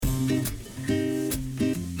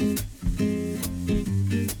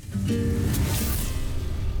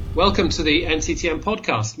Welcome to the NCTM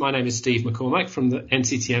podcast. My name is Steve McCormack from the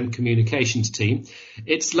NCTM communications team.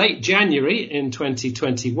 It's late January in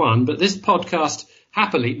 2021, but this podcast,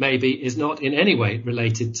 happily maybe, is not in any way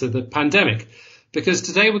related to the pandemic, because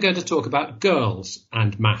today we're going to talk about girls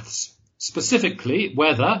and maths, specifically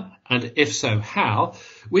whether, and if so how,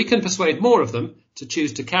 we can persuade more of them to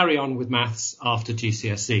choose to carry on with maths after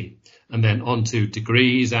GCSE, and then on to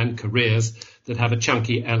degrees and careers that have a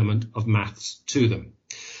chunky element of maths to them.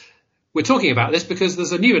 We're talking about this because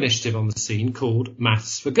there's a new initiative on the scene called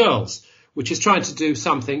Maths for Girls, which is trying to do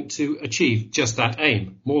something to achieve just that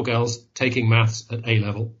aim, more girls taking maths at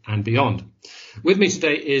A-level and beyond. With me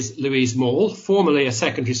today is Louise Maul, formerly a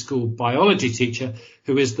secondary school biology teacher,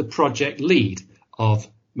 who is the project lead of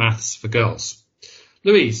Maths for Girls.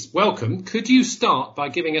 Louise, welcome. Could you start by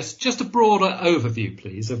giving us just a broader overview,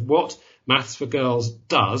 please, of what Maths for Girls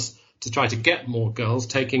does to try to get more girls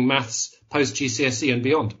taking maths post-GCSE and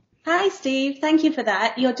beyond? Hi, Steve. Thank you for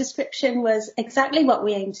that. Your description was exactly what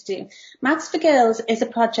we aim to do. Maths for Girls is a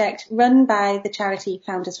project run by the charity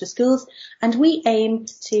Founders for Schools, and we aim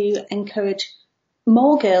to encourage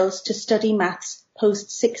more girls to study maths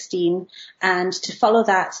post-16 and to follow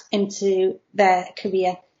that into their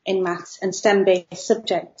career in maths and STEM-based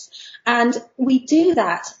subjects. And we do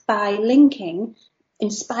that by linking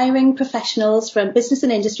inspiring professionals from business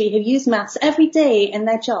and industry who use maths every day in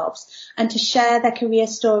their jobs and to share their career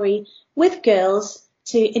story with girls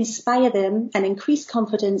to inspire them and increase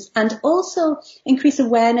confidence and also increase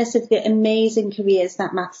awareness of the amazing careers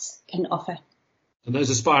that maths can offer. And those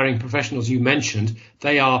aspiring professionals you mentioned,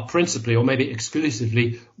 they are principally or maybe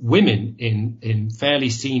exclusively women in fairly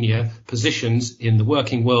senior positions in the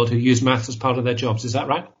working world who use maths as part of their jobs. Is that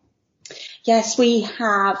right? Yes, we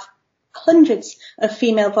have hundreds of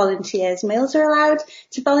female volunteers. Males are allowed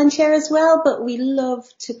to volunteer as well, but we love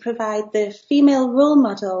to provide the female role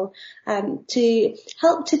model to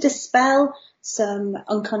help to dispel some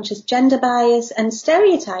unconscious gender bias and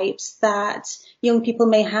stereotypes that young people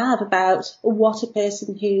may have about what a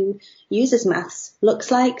person who uses maths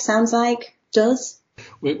looks like, sounds like, does.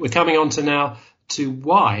 We're coming on to now to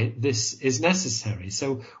why this is necessary.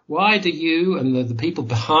 So why do you and the people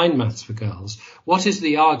behind Maths for Girls, what is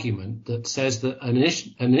the argument that says that an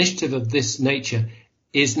initiative of this nature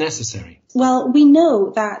is necessary? Well, we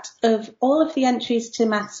know that of all of the entries to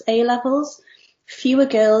Maths A-levels, fewer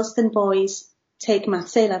girls than boys take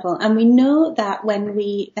Maths A-level. And we know that when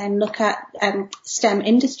we then look at STEM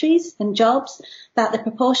industries and jobs, that the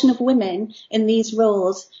proportion of women in these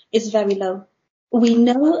roles is very low. We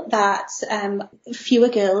know that fewer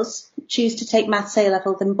girls choose to take Maths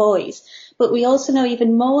A-level than boys, but we also know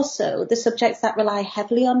even more so the subjects that rely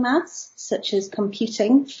heavily on maths, such as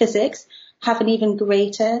computing, physics, have an even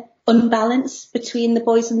greater unbalance between the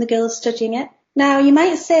boys and the girls studying it. Now, you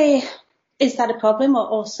might say, is that a problem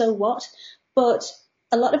or so what? But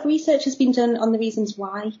a lot of research has been done on the reasons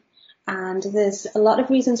why, and there's a lot of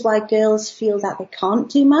reasons why girls feel that they can't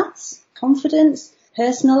do maths, confidence,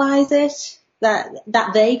 personalise it,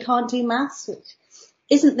 that they can't do maths, which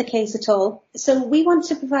isn't the case at all. So we want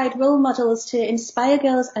to provide role models to inspire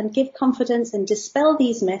girls and give confidence and dispel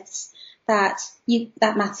these myths that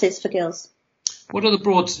maths is for girls. What are the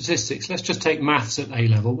broad statistics? Let's just take maths at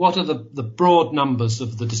A-level. What are the broad numbers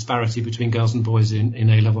of the disparity between girls and boys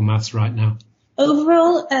in A-level maths right now?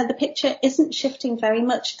 Overall, the picture isn't shifting very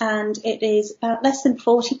much, and it is about less than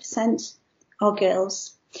 40% are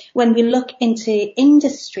girls. When we look into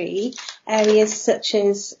industry, areas such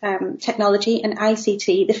as technology and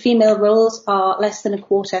ICT, the female roles are less than a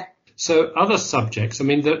quarter. So other subjects,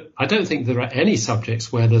 I don't think there are any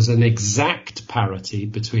subjects where there's an exact parity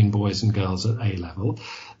between boys and girls at A-level.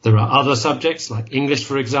 There are other subjects like English,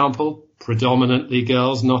 for example, predominantly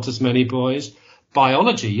girls, not as many boys.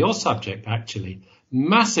 Biology, your subject actually,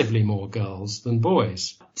 massively more girls than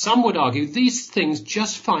boys. Some would argue these things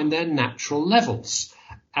just find their natural levels.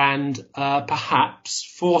 And perhaps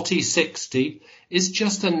 40-60 is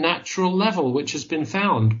just a natural level which has been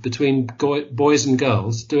found between boys and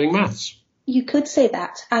girls doing maths. You could say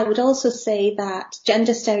that. I would also say that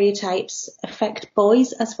gender stereotypes affect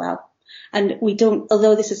boys as well. And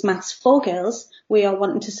although this is Maths for Girls, we are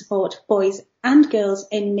wanting to support boys and girls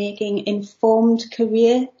in making informed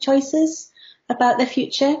career choices about their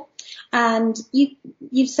future. And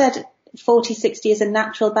you've said 40-60 is a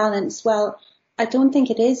natural balance. Well, I don't think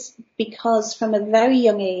it is, because from a very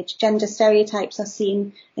young age, gender stereotypes are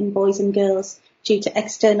seen in boys and girls due to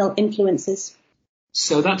external influences.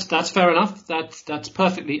 So that's fair enough. That's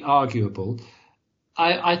perfectly arguable.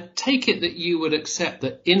 I take it that you would accept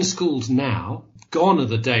that in schools now, gone are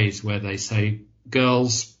the days where they say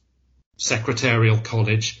girls, secretarial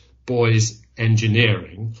college, boys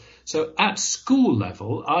engineering. So at school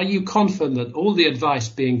level, are you confident that all the advice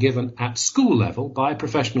being given at school level by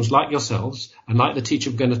professionals like yourselves and like the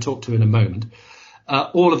teacher we're going to talk to in a moment,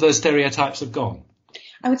 all of those stereotypes have gone?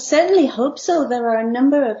 I would certainly hope so. There are a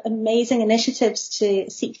number of amazing initiatives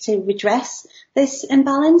to seek to redress this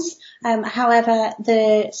imbalance. However,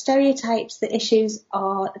 the stereotypes, the issues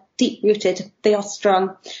are deep-rooted, they are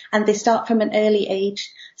strong, and they start from an early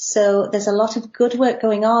age. So there's a lot of good work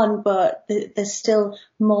going on, but there's still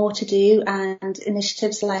more to do, and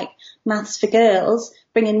initiatives like Maths for Girls,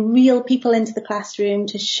 bringing real people into the classroom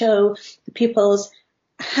to show the pupils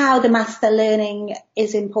how the maths they're learning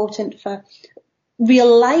is important for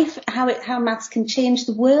real life, how maths can change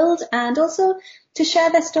the world, and also to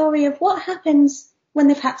share their story of what happens when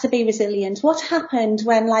they've had to be resilient, what happened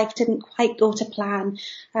when life didn't quite go to plan,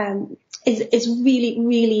 is really,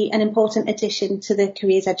 really an important addition to the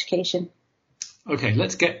careers education. Okay,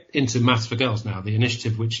 let's get into Maths for Girls now, the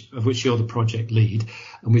initiative of which you're the project lead,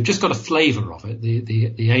 and we've just got a flavour of it.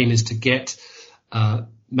 The aim is to get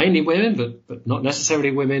mainly women, but not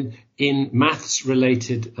necessarily women, in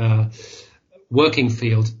maths-related working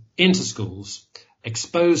field into schools,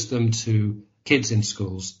 expose them to kids in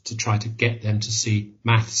schools to try to get them to see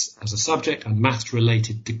maths as a subject and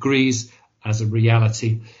maths-related degrees as a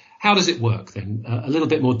reality. How does it work then? A little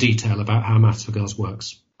bit more detail about how Maths for Girls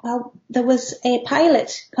works. Well, there was a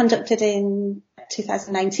pilot conducted in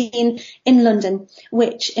 2019 in London,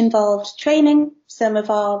 which involved training some of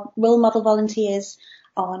our role model volunteers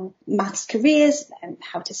on maths careers and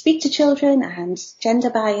how to speak to children and gender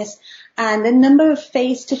bias, and a number of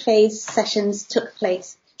face-to-face sessions took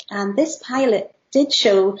place. And this pilot did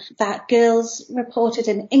show that girls reported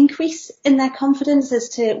an increase in their confidence as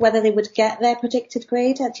to whether they would get their predicted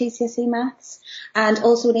grade at GCSE maths, and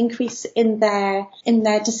also an increase in their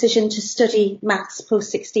decision to study maths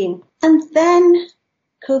post-16. And then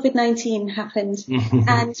COVID-19 happened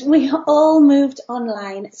and we all moved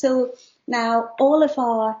online. So now all of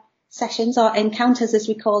our sessions, our encounters as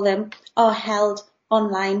we call them, are held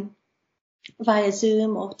online via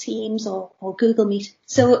Zoom or Teams or Google Meet.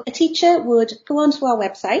 So a teacher would go onto our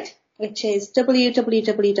website, which is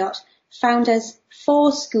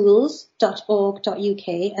www.foundersforschools.org.uk,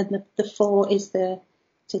 and the 4 is the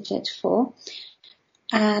digit 4.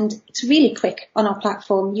 And it's really quick on our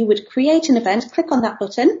platform. You would create an event, click on that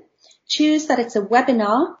button, choose that it's a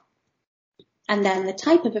webinar, and then the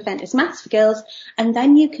type of event is Maths for Girls, and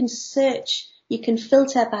then you can search. You can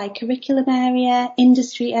filter by curriculum area,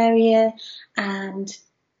 industry area, and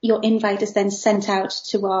your invite is then sent out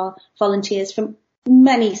to our volunteers from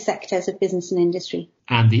many sectors of business and industry.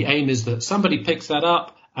 And the aim is that somebody picks that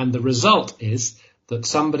up, and the result is that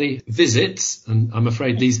somebody visits, and I'm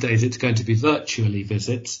afraid these days it's going to be virtually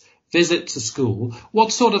visits a school.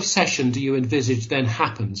 What sort of session do you envisage then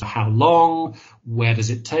happens? How long? Where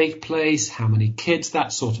does it take place? How many kids?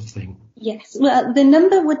 That sort of thing. Yes, well, the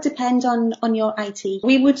number would depend on your IT.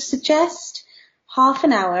 We would suggest half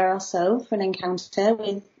an hour or so for an encounter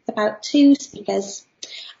with about 2 speakers,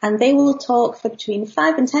 and they will talk for between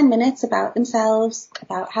 5 and 10 minutes about themselves,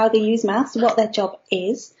 about how they use maths, what their job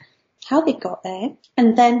is, how they got there,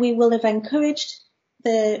 and then we will have encouraged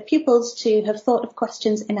the pupils to have thought of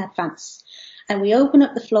questions in advance. And we open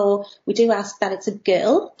up the floor. We do ask that it's a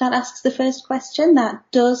girl that asks the first question. That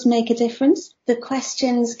does make a difference. The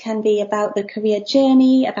questions can be about the career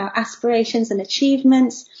journey, about aspirations and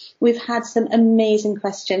achievements. We've had some amazing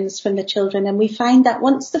questions from the children, and we find that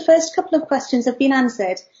once the first couple of questions have been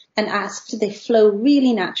answered and asked, they flow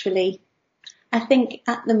really naturally. I think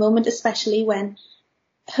at the moment, especially when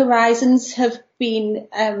horizons have been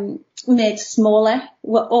made smaller,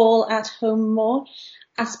 we're all at home more,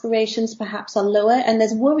 aspirations perhaps are lower, and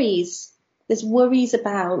there's worries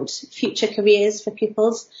about future careers for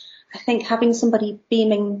pupils. I think having somebody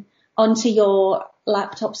beaming onto your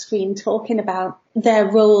laptop screen talking about their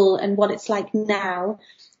role and what it's like now,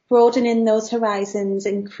 broadening those horizons,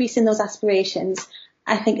 increasing those aspirations,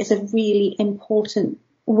 I think is a really important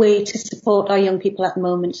way to support our young people at the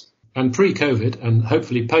moment. And pre-COVID and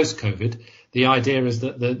hopefully post-COVID, the idea is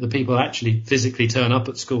that the people actually physically turn up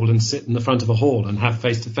at school and sit in the front of a hall and have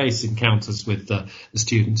face-to-face encounters with the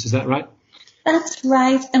students. Is that right? That's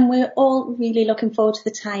right. And we're all really looking forward to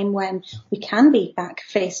the time when we can be back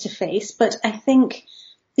face-to-face. But I think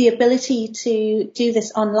the ability to do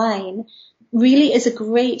this online really is a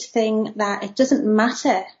great thing, that it doesn't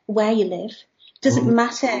matter where you live. It doesn't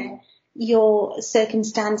matter your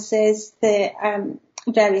circumstances, the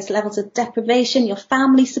various levels of deprivation, your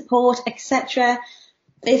family support, etc.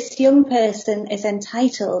 This young person is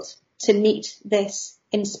entitled to meet this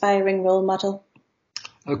inspiring role model.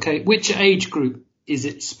 Okay, which age group is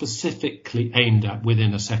it specifically aimed at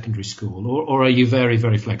within a secondary school, or are you very,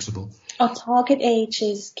 very flexible? Our target age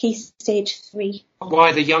is Key Stage 3.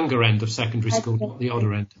 Why the younger end of secondary school, not the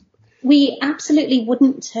older end? We absolutely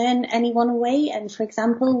wouldn't turn anyone away. And for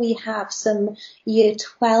example, we have some Year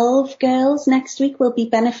 12 girls next week will be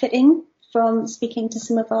benefiting from speaking to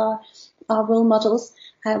some of our role models.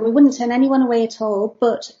 We wouldn't turn anyone away at all,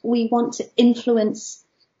 but we want to influence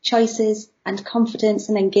choices and confidence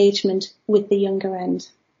and engagement with the younger end.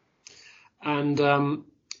 And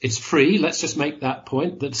it's free. Let's just make that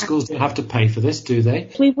point, that schools don't have to pay for this, do they?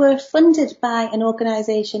 We were funded by an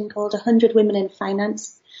organisation called 100 Women in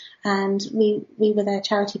Finance, and we were their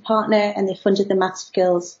charity partner, and they funded the Maths for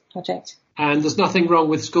Girls project. And there's nothing wrong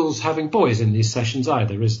with schools having boys in these sessions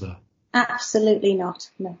either, is there? Absolutely not,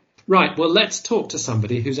 no. Right, well, let's talk to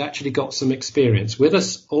somebody who's actually got some experience. With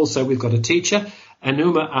us also, we've got a teacher,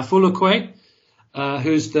 Enuma Afulukwe,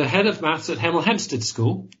 who's the head of maths at Hemel Hempstead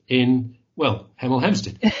School in, well, Hemel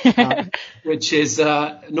Hempstead, which is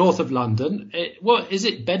north of London. What is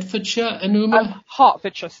it, Bedfordshire, Enuma?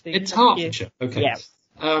 Hertfordshire, Steve. It's Hertfordshire, okay. Yeah.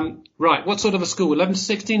 Right, what sort of a school? 11 to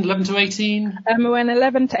 16, 11 to 18? We're an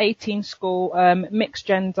 11 to 18 school, mixed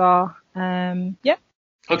gender, yeah.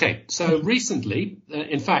 Okay, so recently,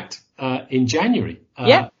 in fact, in January,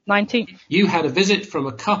 19th. you had a visit from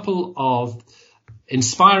a couple of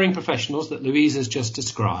inspiring professionals that Louise has just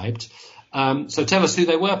described. So tell us who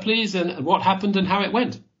they were, please, and what happened and how it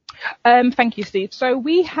went. Thank you, Steve. So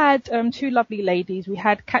we had two lovely ladies. We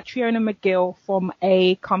had Catriona McGill from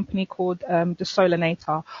a company called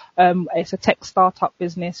Desolinator. It's a tech startup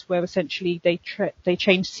business where essentially they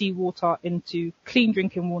change seawater into clean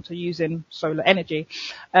drinking water using solar energy.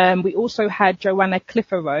 We also had Joanna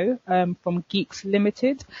Cliffero from Geeks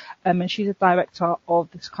Limited, and she's a director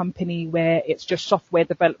of this company where it's just software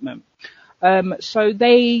development. So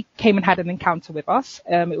they came and had an encounter with us.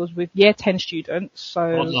 It was with year 10 students. So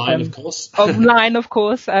online, of course. Online, of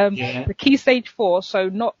course. Yeah. The Key Stage 4, so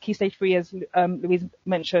not Key Stage 3 as Louise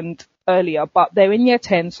mentioned earlier, but they're in year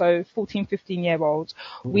 10, so 14, 15-year-olds.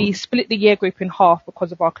 Mm-hmm. We split the year group in half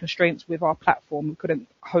because of our constraints with our platform. We couldn't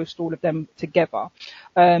host all of them together.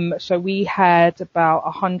 So we had about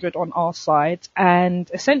 100 on our side. And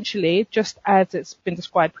essentially, just as it's been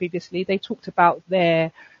described previously, they talked about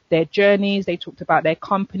their journeys, they talked about their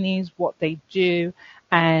companies, what they do,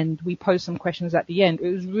 and we posed some questions at the end.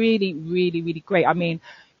 It was really, really, really great. I mean,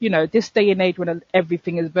 you know, this day and age when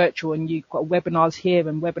everything is virtual and you've got webinars here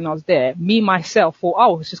and webinars there, me, myself, thought,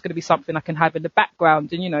 oh, it's just going to be something I can have in the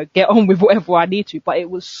background and, you know, get on with whatever I need to. But it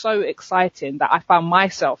was so exciting that I found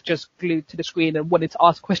myself just glued to the screen and wanted to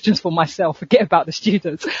ask questions for myself, forget about the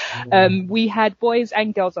students. We had boys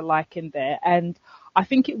and girls alike in there, and I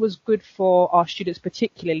think it was good for our students,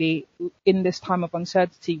 particularly in this time of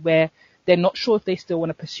uncertainty where they're not sure if they still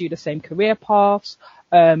want to pursue the same career paths.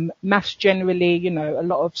 Maths generally, you know, a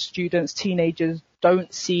lot of students, teenagers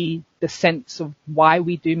don't see the sense of why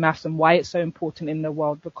we do maths and why it's so important in the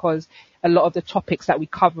world, because a lot of the topics that we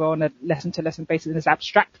cover on a lesson to lesson basis is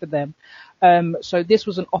abstract for them. So this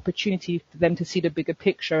was an opportunity for them to see the bigger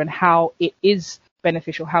picture and how it is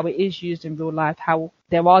beneficial, how it is used in real life, how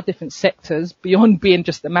there are different sectors beyond being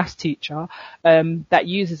just the maths teacher that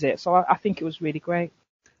uses it. So I think it was really great.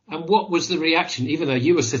 And what was the reaction, even though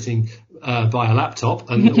you were sitting by a laptop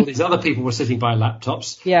and all these other people were sitting by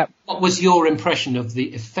laptops? Yeah. What was your impression of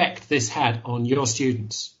the effect this had on your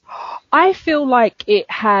students? I feel like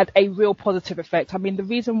it had a real positive effect. I mean, the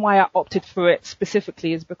reason why I opted for it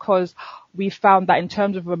specifically is because we found that in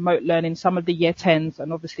terms of remote learning, some of the year 10s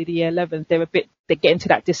and obviously the year 11s, they get into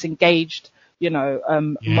that disengaged,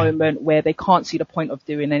 moment where they can't see the point of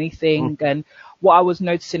doing anything. And what I was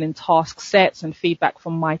noticing in task sets and feedback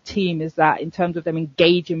from my team is that in terms of them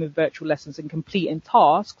engaging with virtual lessons and completing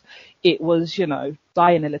tasks, it was,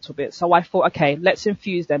 dying a little bit. So I thought, okay, let's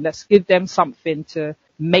infuse them. Let's give them something to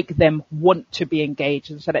make them want to be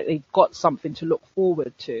engaged and so that they've got something to look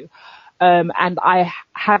forward to. And I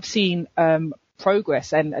have seen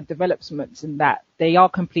progress and developments in that they are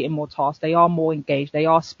completing more tasks, they are more engaged, they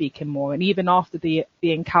are speaking more, and even after the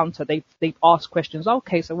encounter they've asked questions.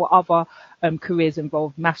 Okay, so what other careers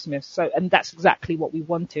involve Mathsmiths? So, and that's exactly what we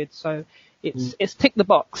wanted, so it's ticked the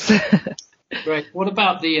box. Great. What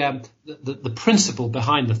about the principle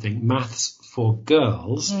behind the thing, Maths for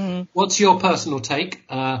Girls? What's your personal take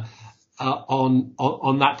on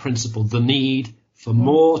that principle, the need for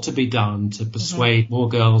more to be done to persuade more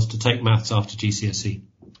girls to take maths after GCSE?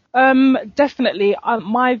 Definitely.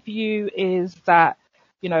 My view is that,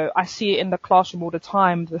 I see it in the classroom all the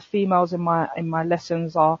time. The females in my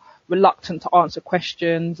lessons are reluctant to answer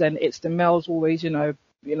questions, and it's the males always,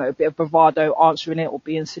 a bit of bravado answering it or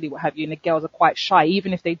being silly, what have you, and the girls are quite shy,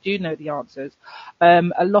 even if they do know the answers.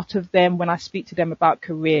 A lot of them, when I speak to them about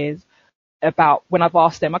careers, when I've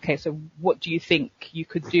asked them, okay, so what do you think you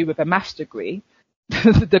could do with a maths degree?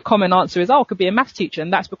 The common answer is, I could be a maths teacher,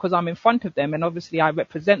 and that's because I'm in front of them, and obviously I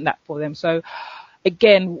represent that for them. So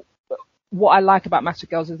again, what I like about Maths for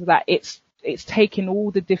Girls is that it's taking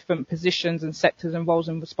all the different positions and sectors and roles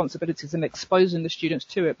and responsibilities and exposing the students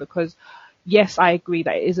to it, because yes, I agree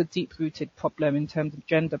that it is a deep-rooted problem in terms of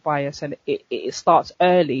gender bias, and it starts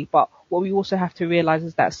early. But what we also have to realize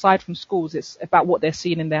is that aside from schools, it's about what they're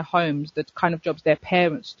seeing in their homes, the kind of jobs their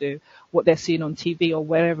parents do, what they're seeing on TV or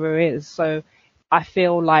wherever it is. So I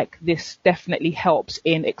feel like this definitely helps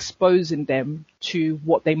in exposing them to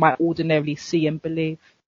what they might ordinarily see and believe.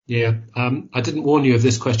 Yeah, I didn't warn you of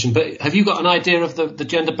this question, but have you got an idea of the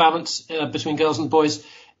gender balance between girls and boys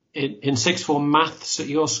in sixth form maths at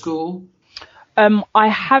your school? I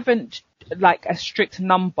haven't like a strict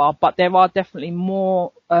number, but there are definitely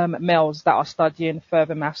more males that are studying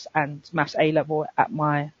further maths and maths A level at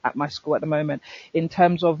my school at the moment. In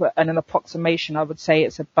terms of an approximation, I would say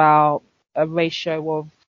it's about a ratio of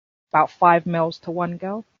about 5 males to 1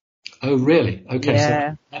 girl. Oh, really? Okay,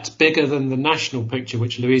 yeah. So that's bigger than the national picture,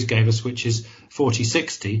 which Louise gave us, which is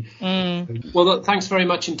 40-60. Well, look, thanks very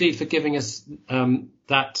much indeed for giving us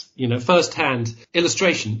that, first-hand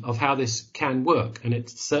illustration of how this can work, and it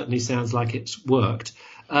certainly sounds like it's worked.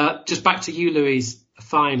 Just back to you, Louise,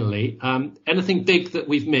 finally. Anything big that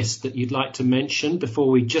we've missed that you'd like to mention before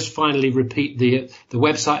we just finally repeat the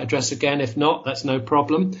website address again? If not, that's no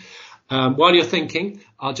problem. While you're thinking,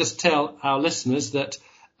 I'll just tell our listeners that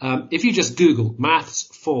if you just Google maths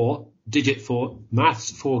for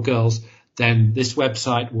girls, then this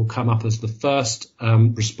website will come up as the first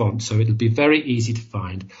response. So it'll be very easy to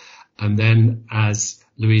find. And then, as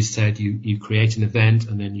Louise said, you create an event,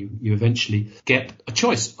 and then you eventually get a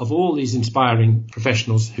choice of all these inspiring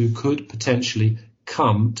professionals who could potentially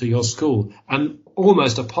come to your school. And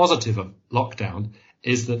almost a positive of lockdown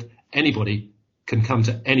is that anybody can come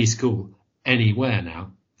to any school anywhere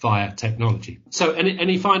now via technology. So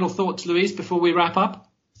any final thoughts, Louise, before we wrap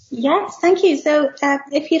up? Yes, thank you. So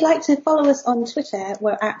if you'd like to follow us on Twitter,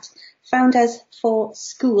 we're at Founders for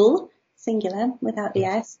School, singular, without the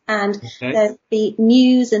S, and there'll be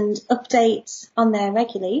news and updates on there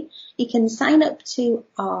regularly. You can sign up to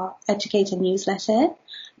our educator newsletter.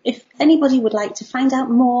 If anybody would like to find out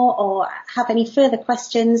more or have any further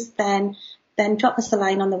questions, then drop us a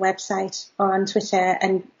line on the website or on Twitter,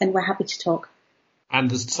 and we're happy to talk. And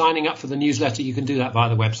the signing up for the newsletter, you can do that via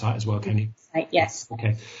the website as well, can you? Right, yes.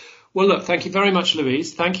 Okay. Well, look, thank you very much,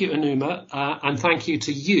 Louise. Thank you, Anuma. And thank you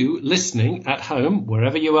to you listening at home,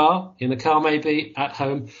 wherever you are, in the car maybe, at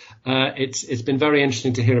home. It's been very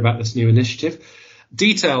interesting to hear about this new initiative.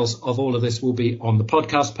 Details of all of this will be on the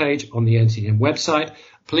podcast page on the NCTM website.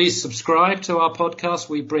 Please subscribe to our podcast.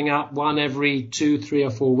 We bring out one every 2, 3 or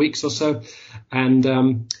 4 weeks or so.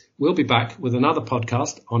 And we'll be back with another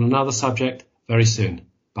podcast on another subject very soon.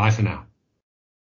 Bye for now.